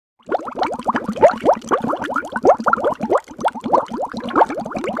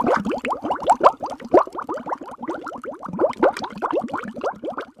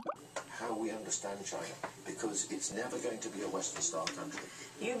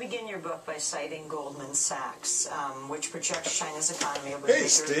begin your book by citing Goldman Sachs, which projects China's economy will be Hey,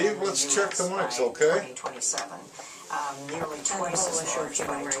 Steve, let's check the mics, okay? 2027, nearly twice as large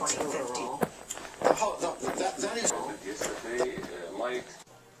by 2050. That is yesterday, Mike.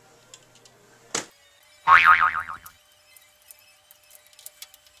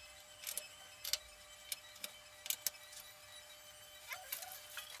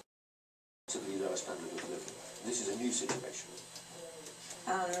 To the lower standard of living. This is a new situation.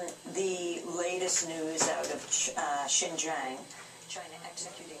 The latest news out of Xinjiang, China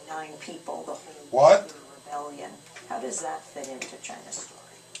executing 9 people, the whole What? rebellion. How does that fit into China's story?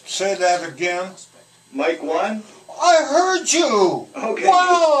 Say that again. Mike 1? I heard you! Okay.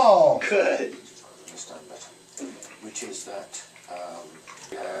 Wow! Good. Understand better. Which is that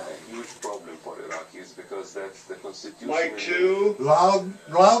a huge problem for Iraqis because that's the constitution. Mike 2? Loud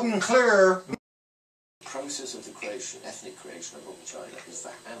and clear. The process of the ethnic creation of China is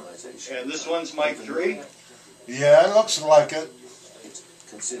the Hanization. And this one's Mike 3? Yeah, it looks like it. It's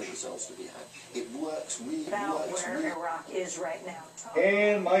considered themselves to be Han. It works really About where Iraq is right now.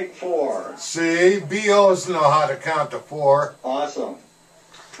 And Mike 4. See, BOs know how to count to 4. Awesome.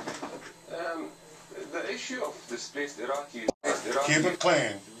 The issue of displaced Iraqis. Keep it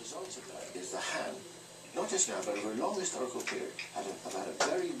clean. The result of that is the Han, not just now, but over a long historical period, have had a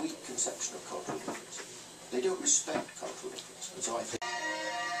very weak conception of cultural difference. They don't respect cultural difference. And so I think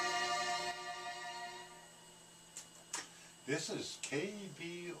This is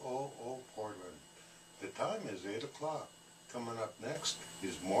KBOO Portland. The time is 8 o'clock. Coming up next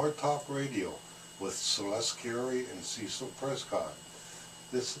is More Talk Radio with Celeste Carey and Cecil Prescott.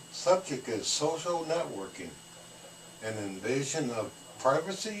 This subject is social networking, an invasion of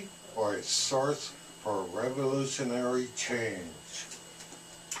privacy or a source for revolutionary change.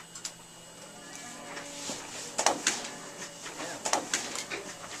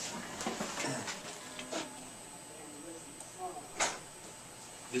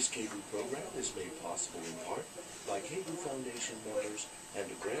 This KBOO program is made possible in part by KBOO Foundation members and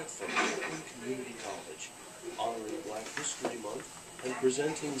a grant from Orygun Community College, honoring Black History Month and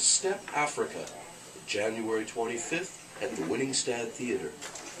presenting Step Africa, January 25th at the Winningstad Theater.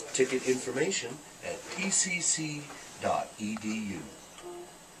 Ticket information at pcc.edu.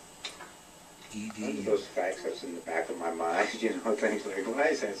 One of those facts that's in the back of my mind, things like, why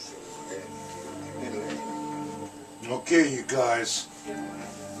is that so good? Okay, you guys.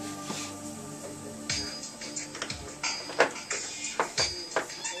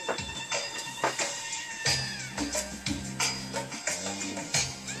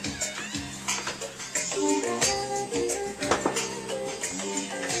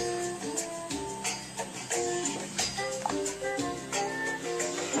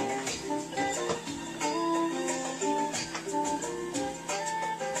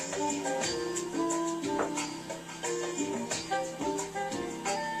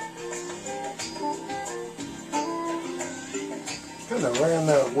 Kind of ran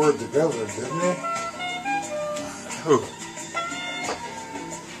that word together, didn't he? Who?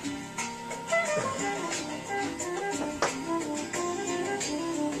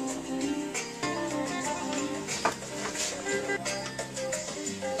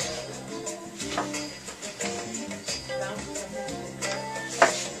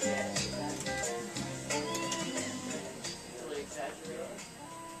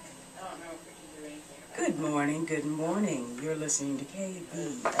 Good morning. You're listening to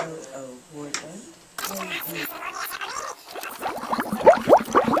KBOO Portland.